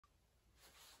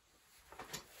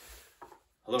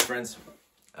Hello, friends.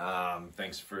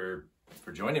 Thanks for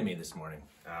joining me this morning.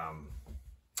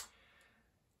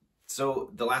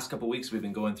 So the last couple weeks we've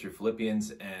been going through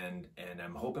Philippians, and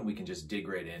I'm hoping we can just dig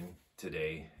right in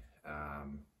today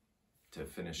to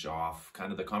finish off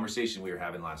kind of the conversation we were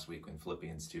having last week in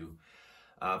Philippians 2.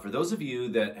 For those of you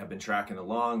that have been tracking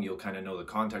along, you'll kind of know the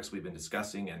context we've been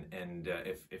discussing, and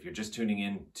if you're just tuning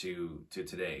in to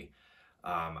today,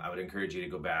 I would encourage you to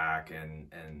go back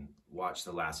and watch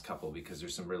the last couple, because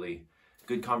there's some really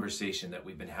good conversation that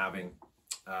we've been having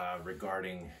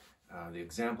regarding the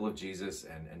example of Jesus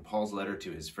and Paul's letter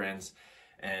to his friends.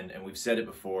 And we've said it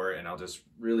before, and I'll just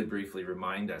really briefly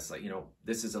remind us,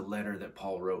 this is a letter that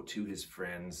Paul wrote to his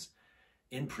friends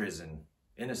in prison,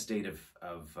 in a state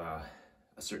of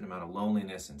a certain amount of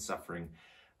loneliness and suffering,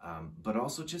 but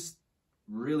also just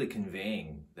really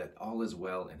conveying that all is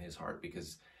well in his heart,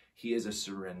 because he is a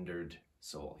surrendered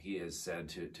soul. He has said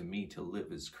to me, to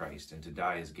live is Christ and to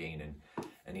die is gain.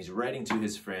 And he's writing to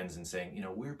his friends and saying,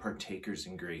 we're partakers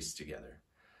in grace together.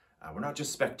 We're not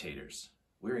just spectators.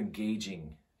 We're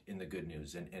engaging in the good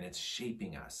news, and it's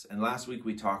shaping us. And last week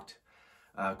we talked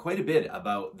quite a bit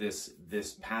about this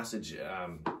passage,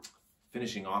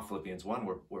 finishing off Philippians 1,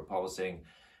 where Paul is saying,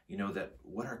 that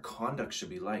what our conduct should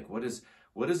be like. What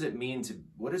does it mean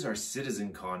what is our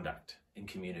citizen conduct in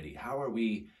community? How are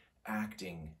we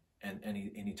acting? And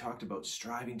he talked about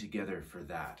striving together for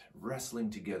that,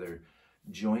 wrestling together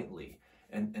jointly.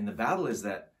 And the battle is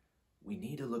that we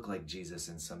need to look like Jesus,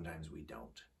 and sometimes we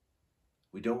don't.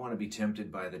 We don't want to be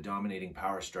tempted by the dominating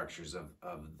power structures of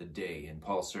the day, and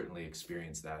Paul certainly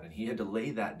experienced that. And he had to lay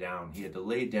that down. He had to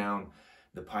lay down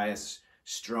the pious,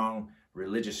 strong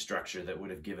religious structure that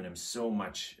would have given him so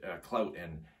much clout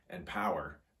and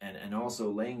power, and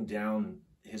also laying down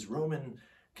his Roman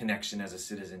connection as a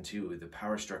citizen too, the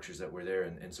power structures that were there,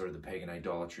 and sort of the pagan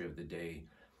idolatry of the day,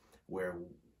 where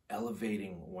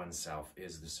elevating oneself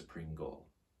is the supreme goal,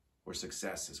 where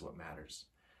success is what matters,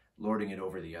 lording it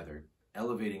over the other,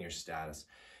 elevating your status.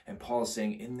 And Paul is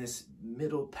saying, in this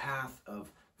middle path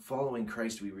of following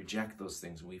Christ, we reject those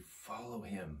things. We follow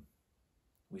him.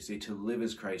 We say to live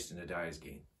as Christ and to die as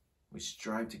gain. We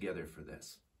strive together for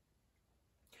this,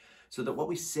 so that what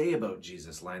we say about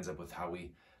Jesus lines up with how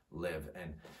we live.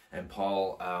 And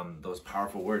Paul, those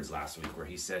powerful words last week where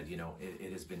he said,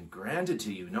 it has been granted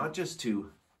to you not just to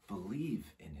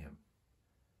believe in him,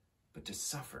 but to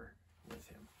suffer with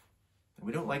him. And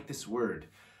we don't like this word,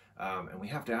 and we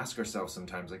have to ask ourselves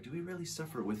sometimes, do we really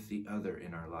suffer with the other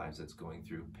in our lives that's going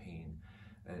through pain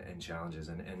and challenges?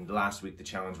 And last week the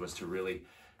challenge was to really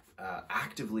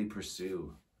actively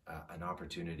pursue an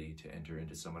opportunity to enter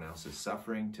into someone else's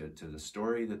suffering, to the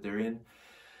story that they're in.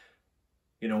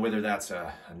 Whether that's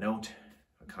a note,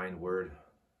 a kind word,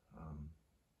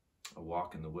 a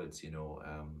walk in the woods,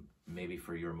 maybe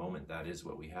for your moment, that is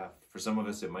what we have. For some of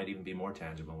us, it might even be more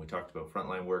tangible. We talked about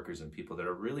frontline workers and people that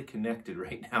are really connected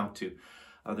right now to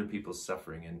other people's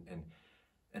suffering,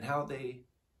 and how they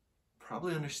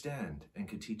probably understand and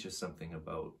could teach us something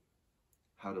about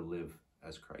how to live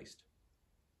as Christ.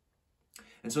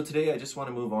 And so today I just want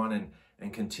to move on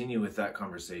and continue with that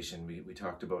conversation. We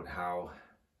talked about how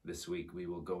this week we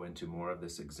will go into more of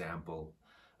this example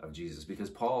of Jesus, because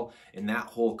Paul, in that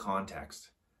whole context,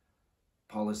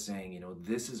 Paul is saying,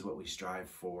 this is what we strive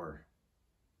for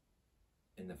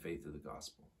in the faith of the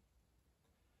gospel.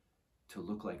 To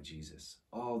look like Jesus.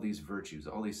 All these virtues,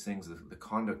 all these things, the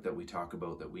conduct that we talk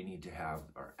about that we need to have,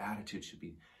 our attitude should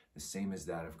be the same as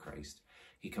that of Christ.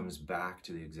 He comes back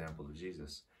to the example of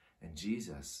Jesus, and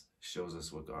Jesus shows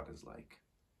us what God is like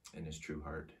in his true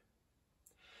heart.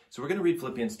 So we're going to read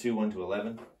Philippians 2, 1 to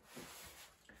 11.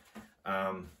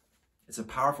 It's a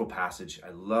powerful passage. I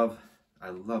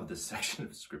love this section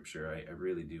of scripture. I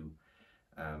really do.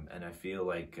 And I feel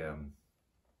like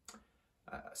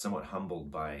somewhat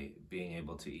humbled by being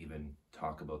able to even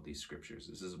talk about these scriptures.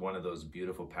 This is one of those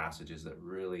beautiful passages that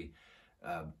really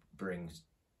brings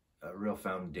a real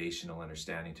foundational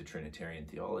understanding to Trinitarian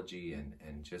theology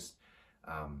and just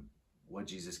what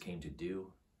Jesus came to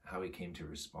do, how he came to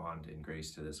respond in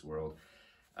grace to this world.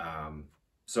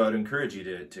 So I'd encourage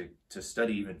you to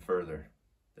study even further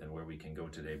than where we can go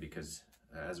today, because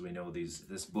as we know,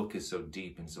 this book is so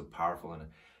deep and so powerful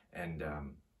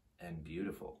and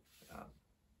beautiful,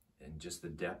 and just the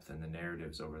depth and the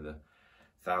narratives over the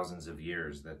thousands of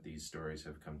years that these stories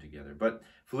have come together. But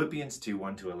Philippians 2,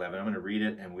 1 to 11, I'm going to read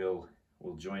it, and we'll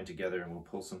join together and we'll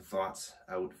pull some thoughts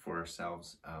out for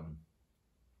ourselves,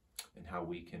 and how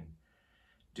we can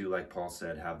do like Paul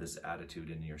said, have this attitude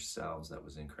in yourselves that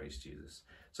was in Christ Jesus.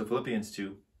 So Philippians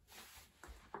 2,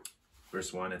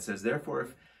 verse 1, it says, "Therefore,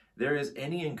 if there is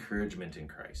any encouragement in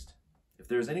Christ, if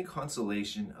there is any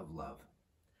consolation of love,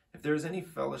 if there is any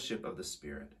fellowship of the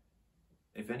Spirit,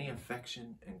 if any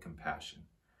affection and compassion,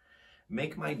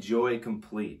 make my joy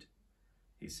complete,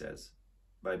 he says,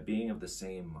 by being of the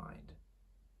same mind,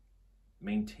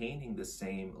 maintaining the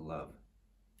same love,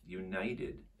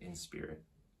 united in spirit,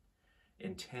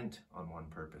 intent on one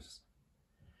purpose.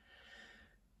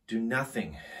 Do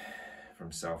nothing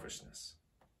from selfishness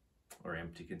or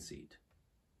empty conceit,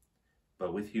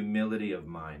 but with humility of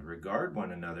mind, regard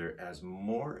one another as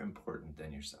more important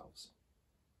than yourselves.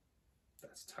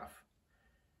 That's tough.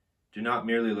 Do not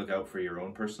merely look out for your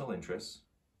own personal interests,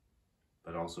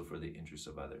 but also for the interests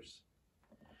of others.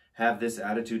 Have this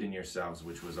attitude in yourselves,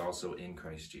 which was also in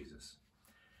Christ Jesus,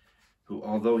 who,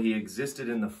 although he existed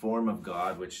in the form of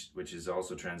God, which is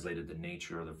also translated the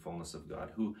nature or the fullness of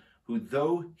God, who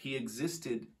though he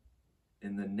existed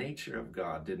in the nature of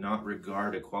God, did not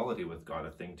regard equality with God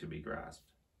a thing to be grasped,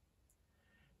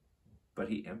 but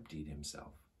he emptied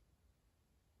himself,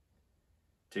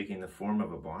 taking the form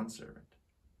of a bondservant,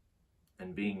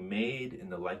 and being made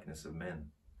in the likeness of men.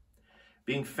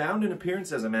 Being found in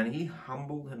appearance as a man, he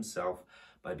humbled himself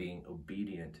by being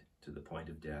obedient to the point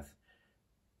of death,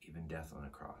 even death on a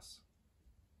cross.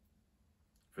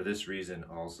 For this reason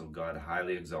also God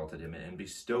highly exalted him and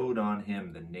bestowed on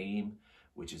him the name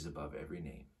which is above every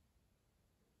name,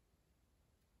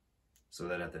 so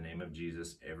that at the name of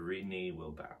Jesus every knee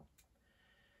will bow,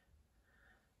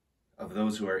 of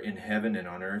those who are in heaven and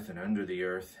on earth and under the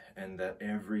earth, and that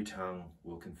every tongue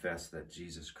will confess that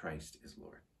Jesus Christ is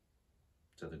Lord,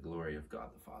 to the glory of God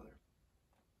the Father.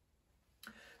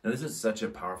 Now, this is such a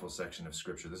powerful section of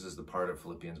Scripture. This is the part of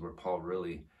Philippians where Paul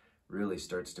really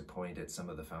starts to point at some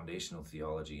of the foundational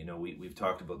theology. You know, we've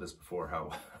talked about this before,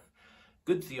 how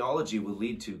good theology will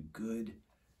lead to good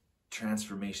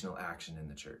transformational action in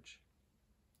the church.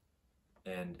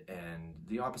 And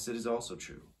the opposite is also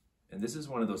true. And this is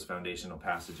one of those foundational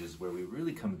passages where we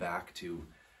really come back to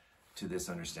this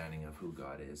understanding of who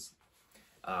God is.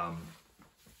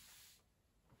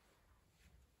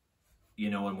 You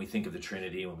know, when we think of the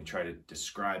Trinity, when we try to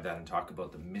describe that and talk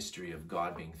about the mystery of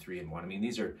God being three in one, I mean,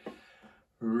 these are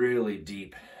really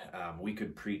deep. We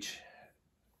could preach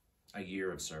a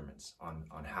year of sermons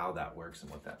on how that works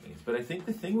and what that means. But I think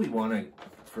the thing we want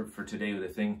to, for today, the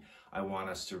thing I want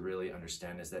us to really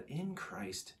understand is that in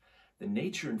Christ, the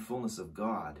nature and fullness of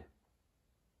God,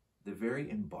 the very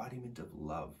embodiment of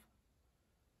love,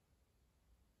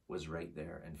 was right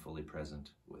there and fully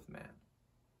present with man.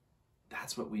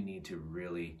 That's what we need to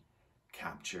really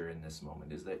capture in this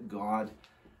moment, is that God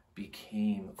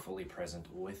became fully present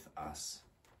with us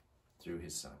through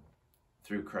his Son,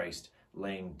 through Christ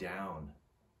laying down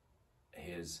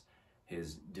his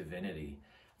divinity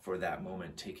for that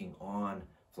moment, taking on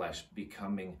flesh,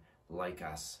 becoming like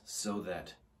us so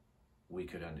that we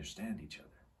could understand each other,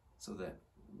 so that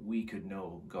we could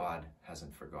know God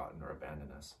hasn't forgotten or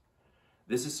abandoned us.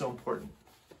 This is so important.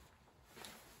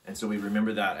 And so we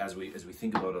remember that as we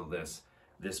think about all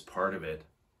this part of it,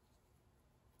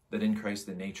 that in Christ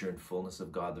the nature and fullness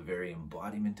of God, the very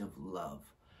embodiment of love,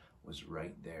 was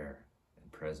right there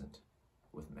and present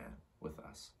with man, with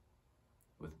us,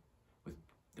 with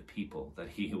the people that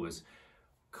he was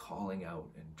calling out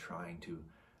and trying to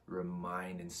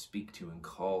remind and speak to and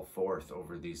call forth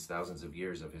over these thousands of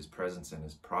years of his presence and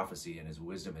his prophecy and his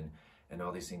wisdom and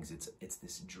all these things. It's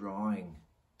this drawing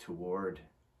toward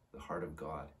the heart of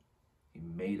God. He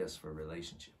made us for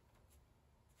relationship.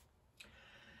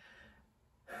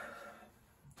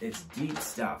 It's deep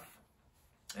stuff,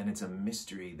 and it's a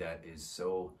mystery that is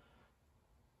so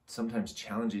sometimes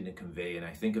challenging to convey. And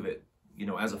I think of it, you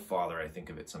know, as a father, I think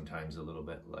of it sometimes a little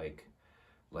bit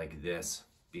like this,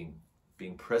 being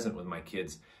present with my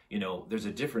kids. You know, there's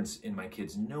a difference in my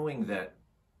kids knowing that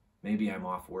maybe I'm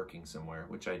off working somewhere,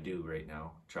 which I do right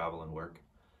now, travel and work.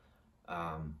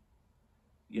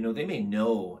 You know, they may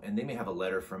know, and they may have a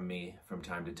letter from me from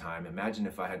time to time. Imagine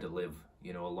if I had to live,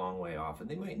 you know, a long way off, and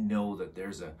they might know that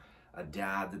there's a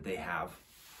dad that they have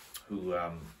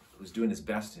who's doing his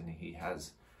best, and he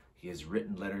has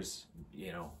written letters.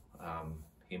 You know,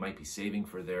 he might be saving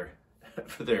for their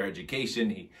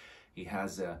education. He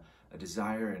has a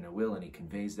desire and a will, and he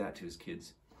conveys that to his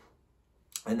kids.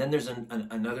 And then there's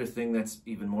another thing that's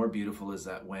even more beautiful, is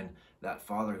that when that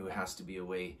father who has to be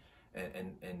away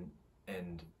and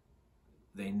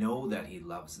they know that he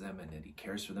loves them and that he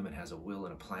cares for them and has a will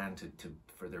and a plan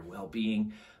for their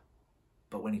well-being,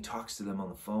 but when he talks to them on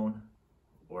the phone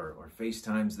or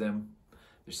FaceTimes them,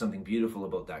 there's something beautiful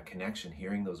about that connection,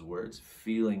 hearing those words,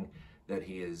 feeling that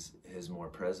he is more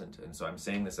present. And so I'm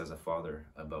saying this as a father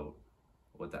about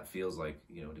what that feels like,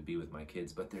 you know, to be with my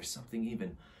kids, but there's something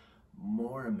even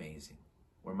more amazing,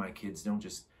 where my kids don't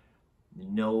just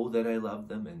know that I love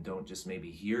them and don't just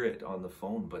maybe hear it on the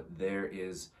phone, but there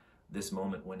is this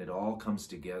moment when it all comes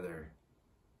together,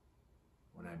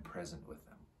 when I'm present with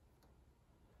them,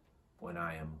 when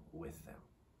I am with them.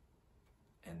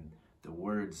 And the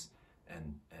words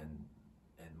and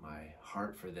my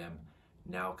heart for them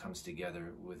now comes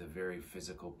together with a very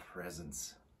physical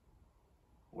presence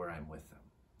where I'm with them.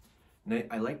 And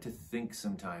I like to think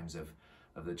sometimes of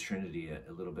the Trinity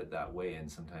a little bit that way,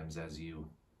 and sometimes as we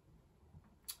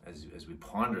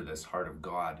ponder this heart of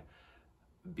God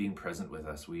being present with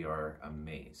us, we are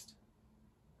amazed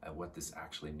at what this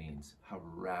actually means, how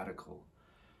radical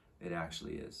it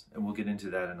actually is. And we'll get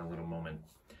into that in a little moment.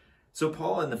 So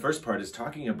Paul in the first part is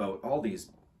talking about all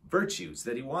these virtues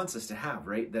that he wants us to have,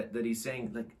 right? That he's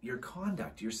saying, like, your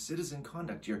conduct, your citizen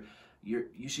conduct, you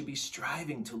should be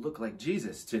striving to look like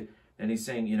Jesus. And he's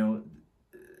saying,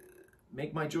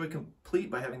 make my joy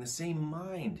complete by having the same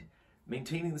mind,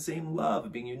 maintaining the same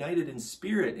love, being united in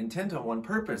spirit, intent on one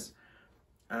purpose.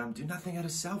 Do nothing out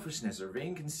of selfishness or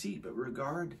vain conceit, but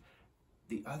regard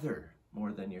the other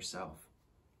more than yourself.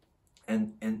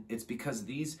 And it's because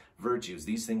these virtues,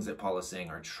 these things that Paul is saying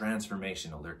are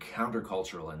transformational, they're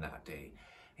countercultural in that day.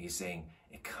 He's saying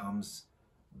it comes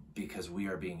because we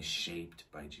are being shaped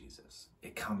by Jesus.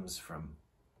 It comes from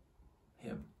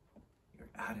him. Your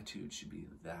attitude should be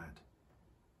that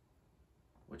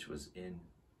which was in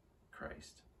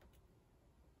Christ.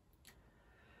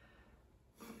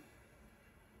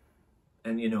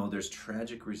 And there's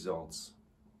tragic results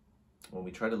when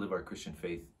we try to live our Christian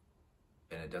faith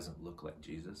and it doesn't look like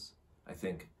Jesus. I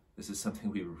think this is something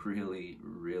we really,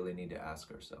 really need to ask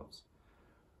ourselves.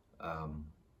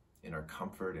 In our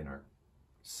comfort, in our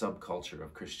subculture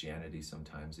of Christianity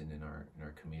sometimes, and in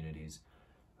our communities,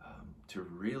 to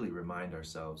really remind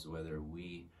ourselves whether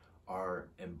we are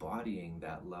embodying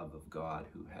that love of God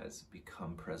who has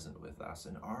become present with us,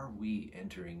 and are we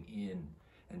entering in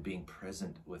and being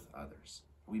present with others?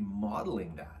 Are we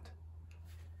modeling that?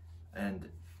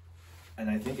 And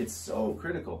I think it's so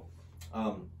critical.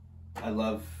 I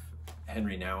love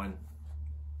Henry Nouwen.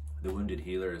 The Wounded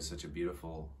Healer is such a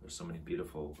beautiful, there's so many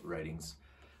beautiful writings.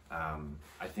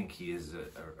 I think he is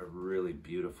a really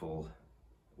beautiful,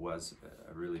 was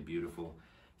a really beautiful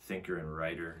thinker and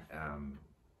writer.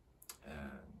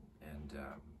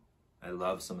 I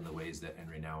love some of the ways that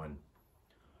Henry Nouwen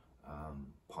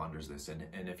ponders this.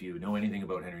 And if you know anything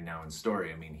about Henry Nouwen's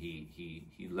story, I mean,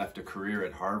 he left a career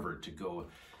at Harvard to go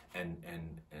and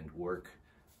work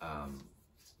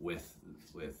with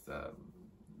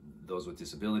those with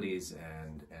disabilities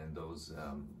and those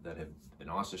that have been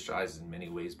ostracized in many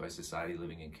ways by society,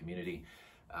 living in community,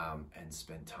 and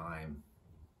spend time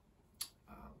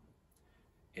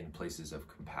in places of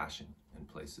compassion, in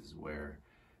places where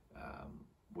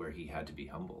he had to be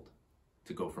humbled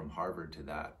to go from Harvard to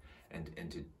that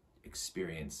and to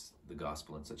experience the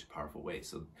gospel in such a powerful way.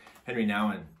 So Henry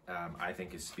Nouwen, I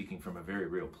think, is speaking from a very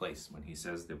real place when he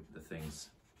says the things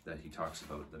that he talks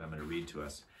about that I'm going to read to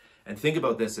us. And think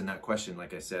about this in that question,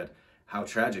 like I said, how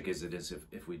tragic is it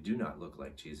if we do not look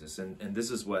like Jesus? And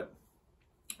this is what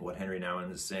Henry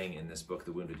Nouwen is saying in this book,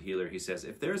 The Wounded Healer. He says,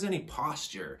 if there is any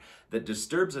posture that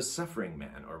disturbs a suffering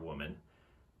man or woman,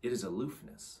 it is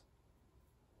aloofness.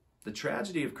 The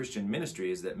tragedy of Christian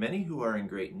ministry is that many who are in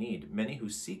great need, many who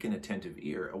seek an attentive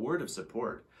ear, a word of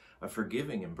support, a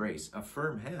forgiving embrace, a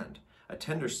firm hand, a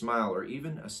tender smile, or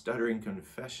even a stuttering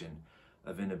confession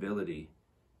of inability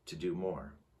to do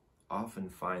more, often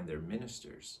find their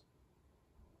ministers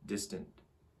distant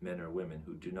men or women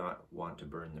who do not want to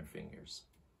burn their fingers.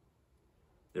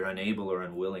 They're unable or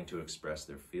unwilling to express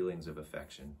their feelings of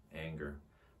affection, anger,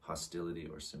 hostility,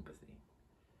 or sympathy.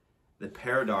 The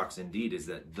paradox indeed is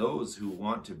that those who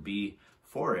want to be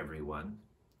for everyone,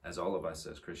 as all of us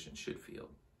as Christians should feel,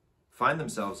 find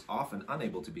themselves often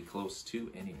unable to be close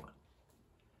to anyone.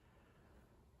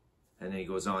 And then he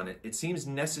goes on, it seems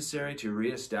necessary to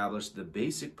reestablish the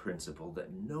basic principle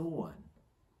that no one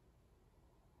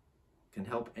can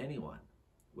help anyone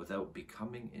without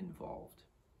becoming involved,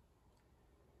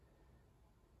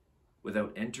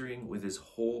 without entering with his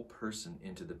whole person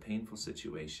into the painful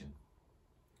situation,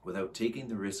 without taking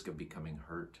the risk of becoming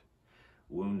hurt,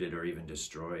 wounded, or even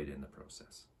destroyed in the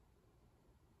process.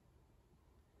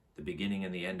 The beginning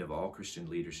and the end of all Christian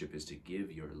leadership is to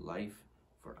give your life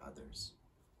for others.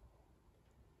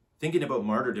 Thinking about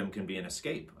martyrdom can be an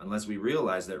escape unless we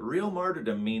realize that real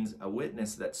martyrdom means a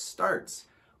witness that starts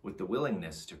with the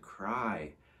willingness to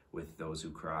cry with those who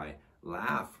cry,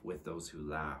 laugh with those who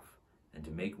laugh, and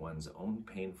to make one's own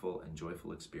painful and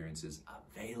joyful experiences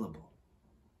available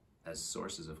as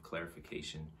sources of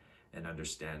clarification and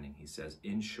understanding. He says,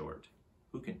 in short,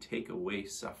 who can take away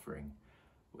suffering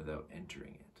without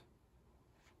entering it?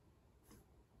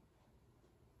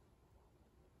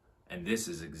 And this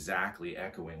is exactly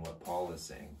echoing what Paul is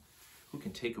saying. Who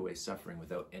can take away suffering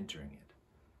without entering it?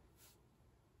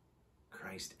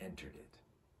 Christ entered it.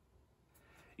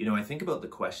 You know, I think about the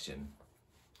question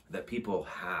that people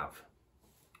have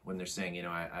when they're saying, you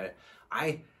know,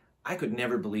 I could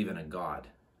never believe in a God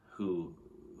who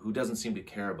doesn't seem to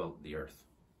care about the earth,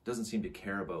 doesn't seem to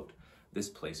care about this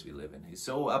place we live in. He's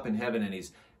so up in heaven and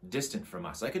he's distant from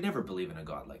us. I could never believe in a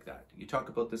God like that. You talk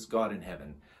about this God in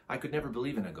heaven. I could never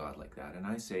believe in a God like that. And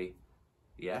I say,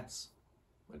 yes,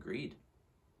 agreed.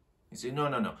 You say,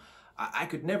 no. I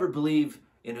could never believe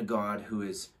in a God who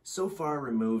is so far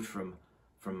removed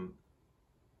from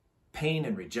pain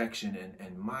and rejection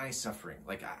and my suffering.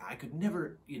 Like I could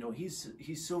never, you know, he's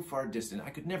so far distant. I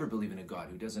could never believe in a God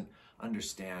who doesn't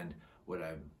understand what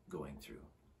I'm going through.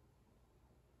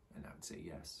 And I would say,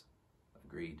 yes,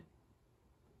 agreed.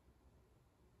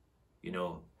 You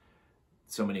know,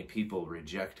 so many people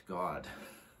reject God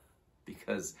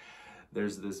because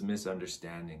there's this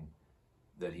misunderstanding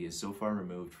that he is so far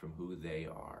removed from who they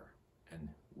are and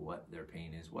what their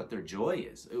pain is, what their joy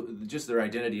is, just their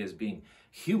identity as being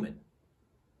human.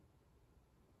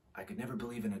 I could never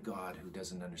believe in a God who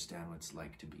doesn't understand what it's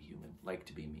like to be human, like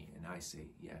to be me. And I say,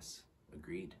 yes,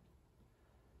 agreed.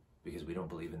 Because we don't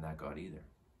believe in that God either.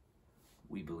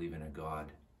 We believe in a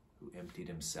God who emptied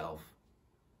himself,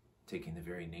 taking the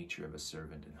very nature of a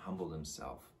servant, and humbled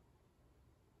himself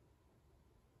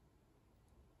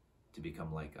to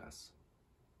become like us,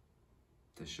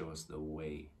 to show us the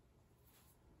way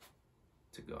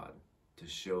to God, to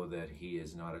show that he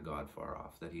is not a God far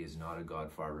off, that he is not a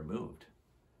God far removed,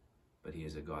 but he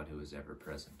is a God who is ever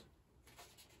present.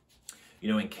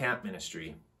 You know, in camp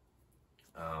ministry,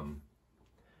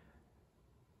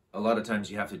 a lot of times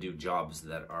you have to do jobs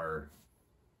that are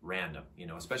random, you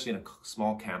know, especially in a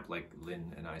small camp like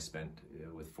Lynn and I spent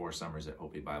with 4 summers at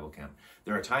Hopi Bible Camp.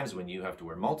 There are times when you have to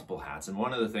wear multiple hats, and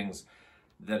one of the things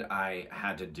that I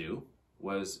had to do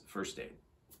was first aid.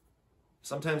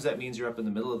 Sometimes that means you're up in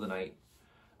the middle of the night,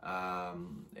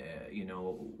 you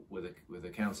know, with a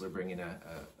counselor bringing a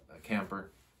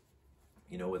camper,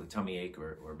 you know, with a tummy ache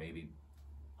or maybe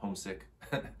homesick.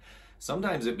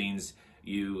 Sometimes it means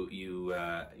you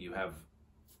have,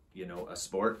 you know, a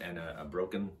sport and a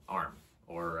broken arm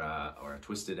or a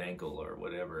twisted ankle or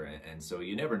whatever, and so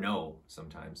you never know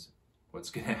sometimes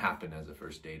what's going to happen as a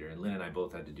first aider. And Lynn and I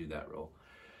both had to do that role.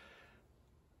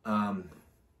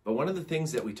 But one of the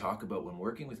things that we talk about when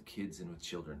working with kids and with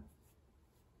children,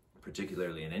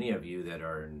 particularly, and any of you that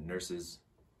are nurses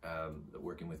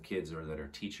working with kids or that are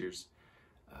teachers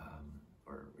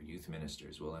or youth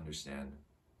ministers will understand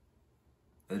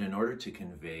that in order to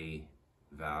convey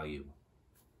value,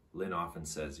 Lynn often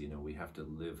says, you know, we have to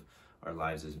live our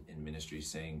lives in ministry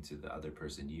saying to the other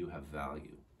person, you have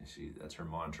value. That's her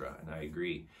mantra, and I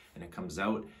agree. And it comes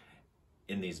out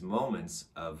in these moments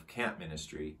of camp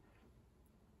ministry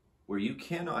where you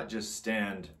cannot just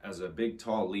stand as a big,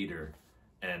 tall leader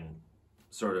and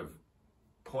sort of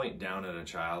point down at a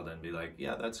child and be like,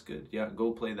 yeah, that's good. Yeah,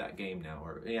 go play that game now.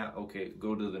 Or, yeah, okay,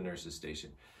 go to the nurse's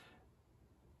station.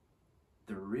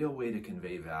 The real way to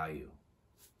convey value,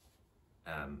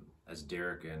 as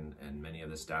Derek and many of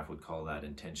the staff would call that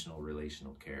intentional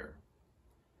relational care,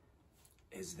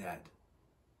 is that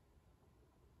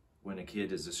when a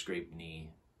kid has a scraped knee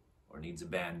or needs a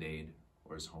Band-Aid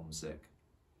or is homesick,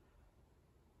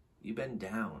 you bend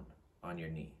down on your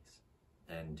knees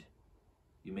and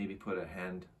you maybe put a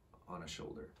hand on a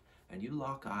shoulder and you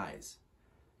lock eyes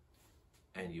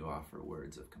and you offer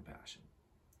words of compassion.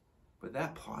 But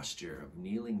that posture of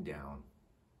kneeling down,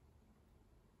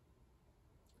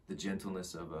 the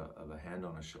gentleness of a hand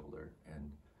on a shoulder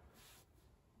and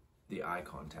the eye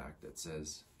contact that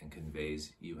says and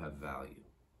conveys you have value,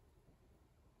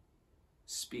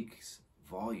 speaks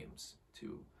volumes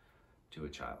to a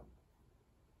child.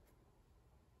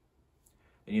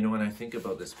 And you know, when I think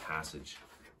about this passage,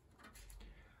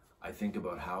 I think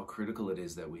about how critical it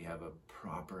is that we have a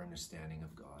proper understanding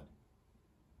of God.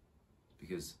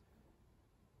 Because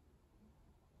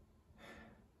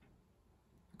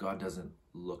God doesn't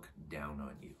look down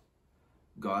on you.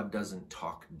 God doesn't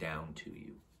talk down to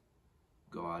you.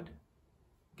 God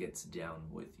gets down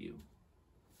with you.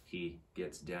 He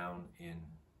gets down in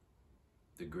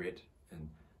the grit and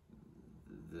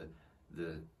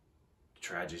the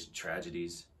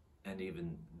tragedies and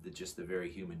even just the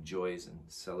very human joys and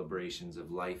celebrations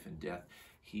of life and death.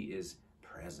 He is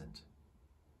present.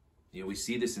 You know, we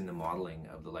see this in the modeling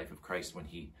of the life of Christ when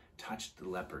he touched the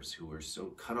lepers who were so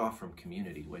cut off from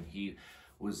community, when he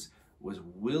was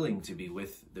willing to be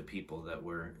with the people that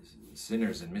were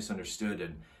sinners and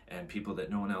misunderstood and people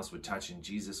that no one else would touch, and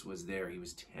Jesus was there. He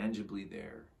was tangibly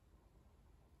there.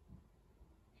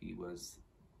 He was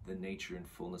the nature and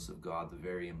fullness of God, the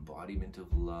very embodiment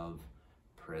of love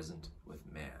present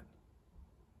with man.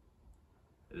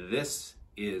 This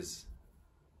is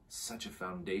such a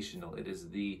foundational, it is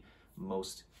the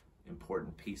most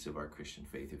important piece of our Christian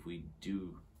faith. If we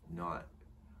do not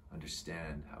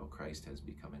understand how Christ has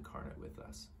become incarnate with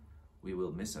us, we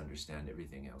will misunderstand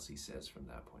everything else he says from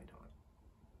that point on.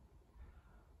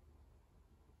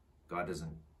 God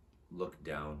doesn't look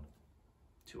down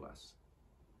to us.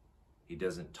 He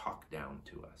doesn't talk down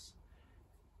to us.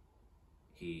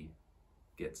 He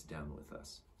gets down with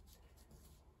us.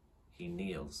 He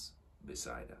kneels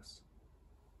beside us.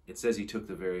 It says he took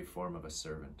the very form of a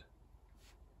servant.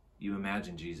 You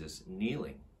imagine Jesus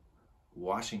kneeling,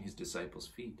 washing his disciples'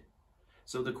 feet.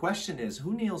 So the question is,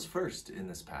 who kneels first in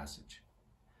this passage?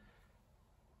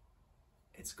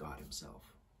 It's God himself.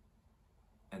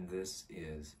 And this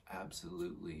is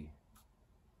absolutely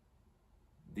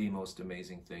the most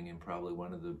amazing thing, and probably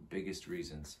one of the biggest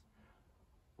reasons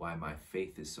why my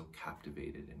faith is so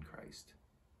captivated in Christ.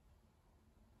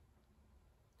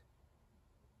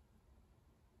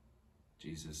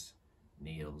 Jesus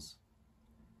kneels.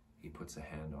 He puts a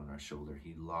hand on our shoulder.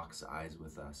 He locks eyes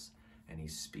with us, and he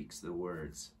speaks the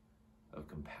words of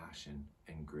compassion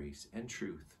and grace and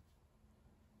truth.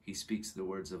 He speaks the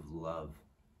words of love.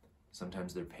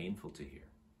 Sometimes they're painful to hear.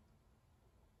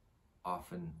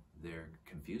 Often they're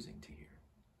confusing to hear,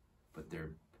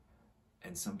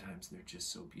 and sometimes they're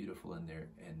just so beautiful,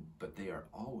 but they are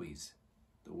always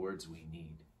the words we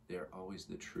need. They're always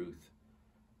the truth,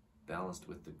 balanced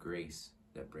with the grace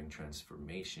that bring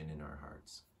transformation in our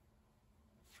hearts.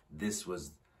 This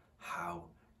was how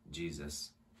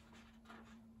Jesus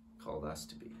called us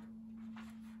to be.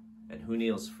 And who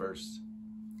kneels first?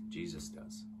 Jesus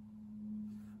does.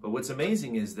 But what's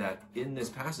amazing is that in this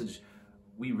passage,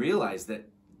 we realize that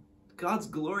God's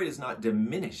glory is not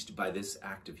diminished by this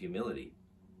act of humility.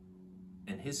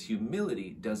 And his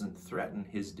humility doesn't threaten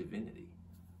his divinity.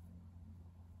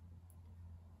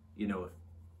 You know,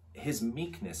 his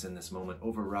meekness in this moment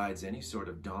overrides any sort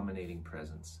of dominating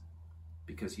presence.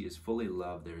 Because he is fully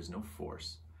love, there is no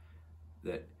force.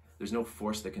 There's no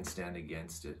force that can stand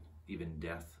against it, even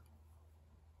death,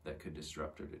 that could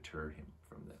disrupt or deter him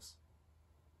from this.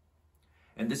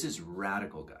 And this is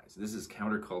radical, guys. This is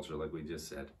counterculture, like we just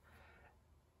said.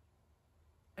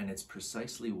 And it's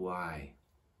precisely why,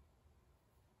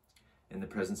 in the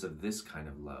presence of this kind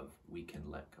of love, we can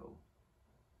let go.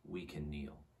 We can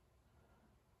kneel.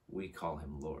 We call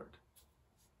him Lord.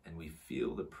 And we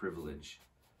feel the privilege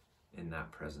in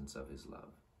that presence of his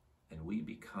love. And we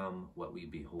become what we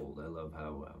behold. I love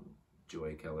how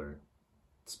Joy Keller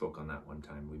spoke on that one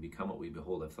time. We become what we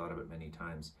behold. I've thought of it many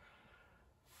times.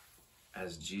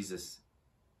 As Jesus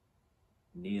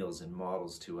kneels and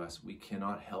models to us, we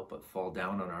cannot help but fall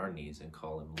down on our knees and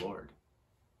call him Lord.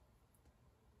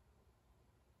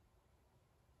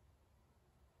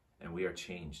 And we are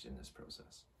changed in this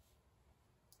process.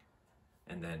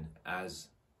 And then as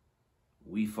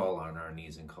we fall on our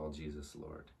knees and call Jesus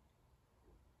Lord,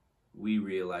 we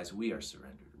realize we are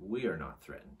surrendered. We are not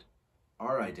threatened.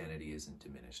 Our identity isn't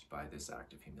diminished by this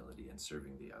act of humility and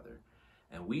serving the other.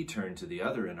 And we turn to the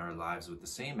other in our lives with the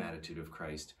same attitude of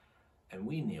Christ, and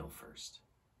we kneel first.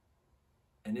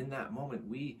 And in that moment,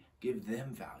 we give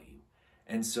them value.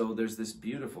 And so there's this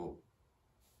beautiful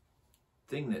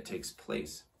thing that takes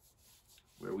place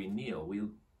where we kneel, we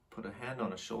put a hand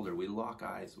on a shoulder, we lock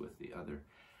eyes with the other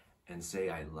and say,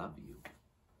 I love you.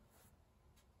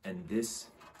 And this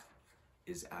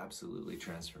is absolutely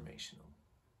transformational.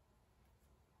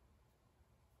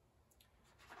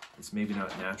 It's maybe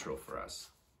not natural for us,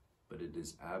 but it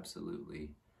is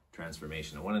absolutely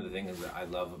transformational. One of the things that I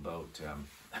love about,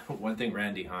 one thing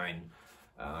Randy Hine,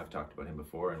 I've talked about him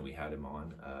before and we had him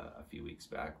on a few weeks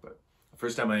back, but the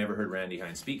first time I ever heard Randy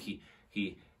Hine speak,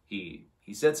 he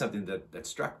said something that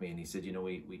struck me, and he said, you know,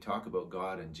 we talk about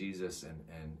God and Jesus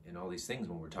and all these things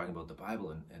when we're talking about the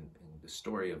Bible and the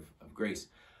story of grace,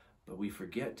 but we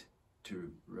forget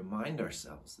to remind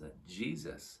ourselves that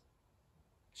Jesus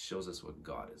shows us what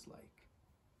God is like.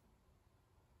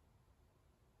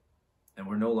 And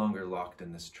we're no longer locked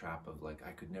in this trap of like,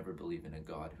 I could never believe in a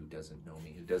God who doesn't know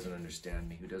me, who doesn't understand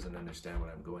me, who doesn't understand what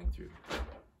I'm going through.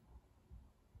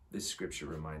 This scripture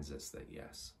reminds us that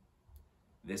yes,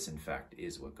 this in fact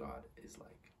is what God is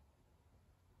like.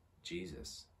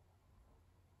 Jesus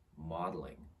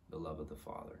modeling the love of the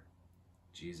Father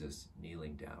Jesus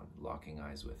kneeling down, locking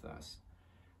eyes with us,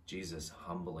 Jesus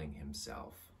humbling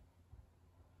himself,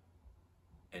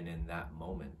 and in that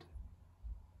moment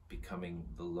becoming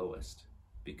the lowest,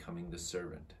 becoming the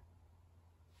servant.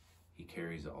 He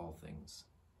carries all things.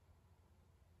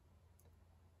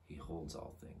 He holds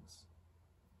all things.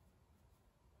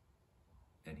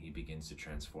 And he begins to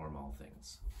transform all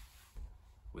things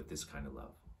with this kind of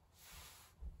love.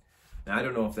 Now, I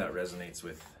don't know if that resonates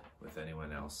with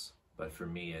anyone else, but for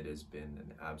me, it has been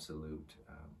an absolute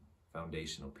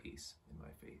foundational piece in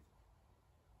my faith.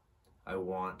 I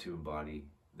want to embody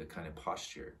the kind of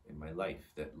posture in my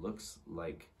life that looks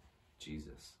like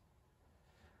Jesus.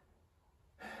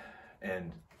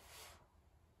 And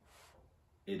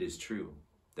it is true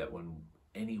that when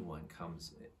anyone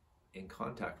comes in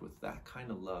contact with that kind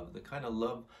of love, the kind of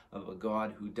love of a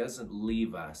God who doesn't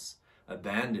leave us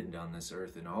abandoned on this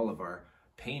earth in all of our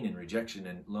pain and rejection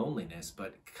and loneliness,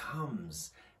 but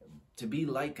comes to be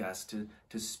like us,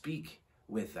 to speak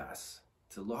with us,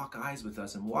 to lock eyes with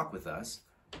us and walk with us,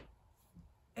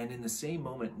 and in the same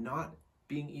moment not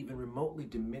being even remotely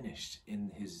diminished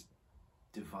in his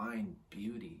divine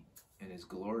beauty and his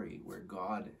glory, where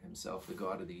God himself, the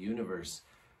God of the universe,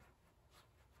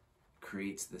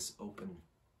 creates this open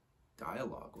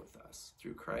dialogue with us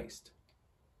through Christ.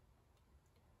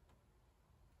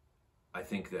 I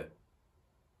think that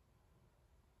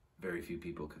very few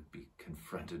people could be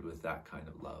confronted with that kind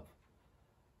of love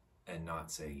and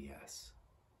not say, yes,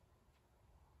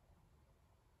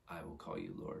 I will call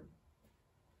you Lord.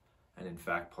 And in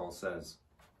fact, Paul says,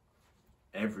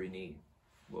 every knee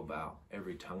will bow,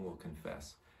 every tongue will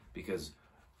confess, because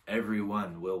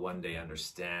everyone will one day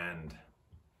understand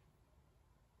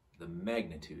the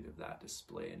magnitude of that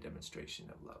display and demonstration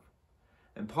of love.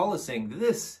 And Paul is saying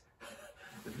this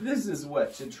is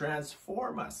what should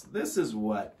transform us. This is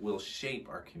what will shape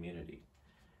our community.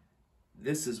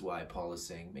 This is why Paul is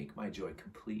saying, make my joy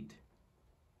complete.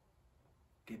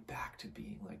 Get back to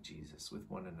being like Jesus with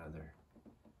one another.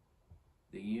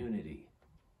 The unity,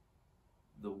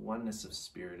 the oneness of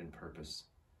spirit and purpose,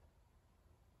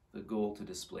 the goal to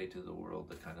display to the world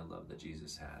the kind of love that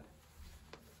Jesus had.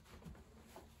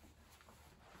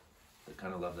 The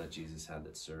kind of love that Jesus had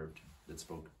that served, that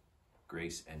spoke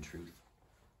grace and truth,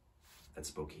 that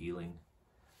spoke healing,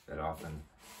 that often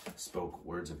spoke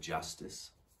words of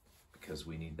justice, because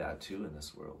we need that too in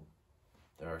this world.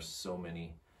 There are so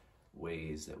many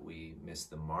ways that we miss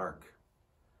the mark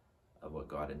of what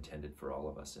God intended for all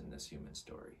of us in this human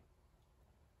story.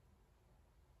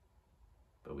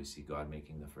 But we see God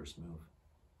making the first move.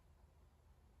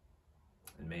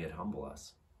 And may it humble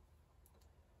us.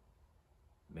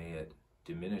 May it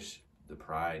diminish the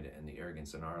pride and the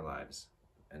arrogance in our lives,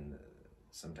 and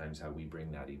sometimes how we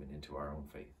bring that even into our own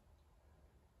faith.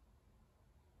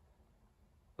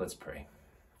 Let's pray.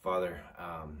 Father,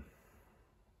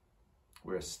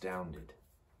 we're astounded,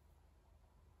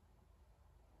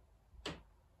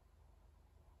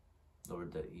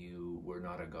 Lord, that you were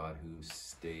not a God who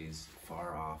stays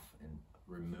far off and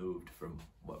removed from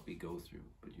what we go through,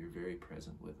 but you're very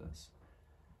present with us,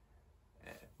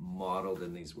 modeled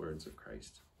in these words of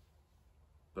Christ.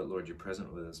 But Lord, you're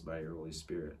present with us by your Holy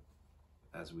Spirit.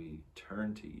 As we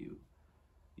turn to you,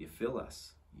 you fill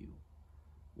us, you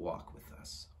walk with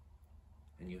us,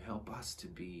 and you help us to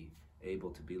be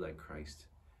able to be like Christ,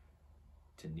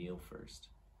 to kneel first,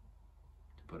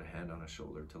 to put a hand on a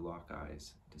shoulder, to lock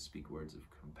eyes, to speak words of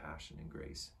compassion and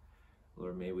grace.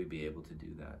 Lord, may we be able to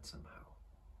do that somehow.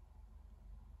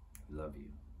 We love you.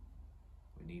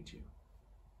 We need you.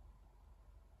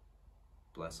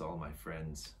 Bless all my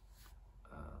friends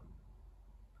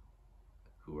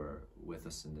who are with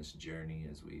us in this journey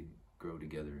as we grow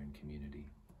together in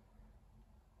community.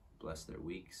 Bless their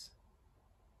weeks.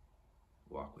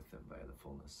 Walk with them by the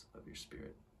fullness of your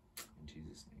Spirit. In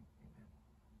Jesus' name,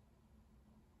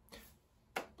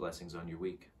 amen. Blessings on your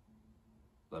week.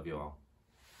 Love you all.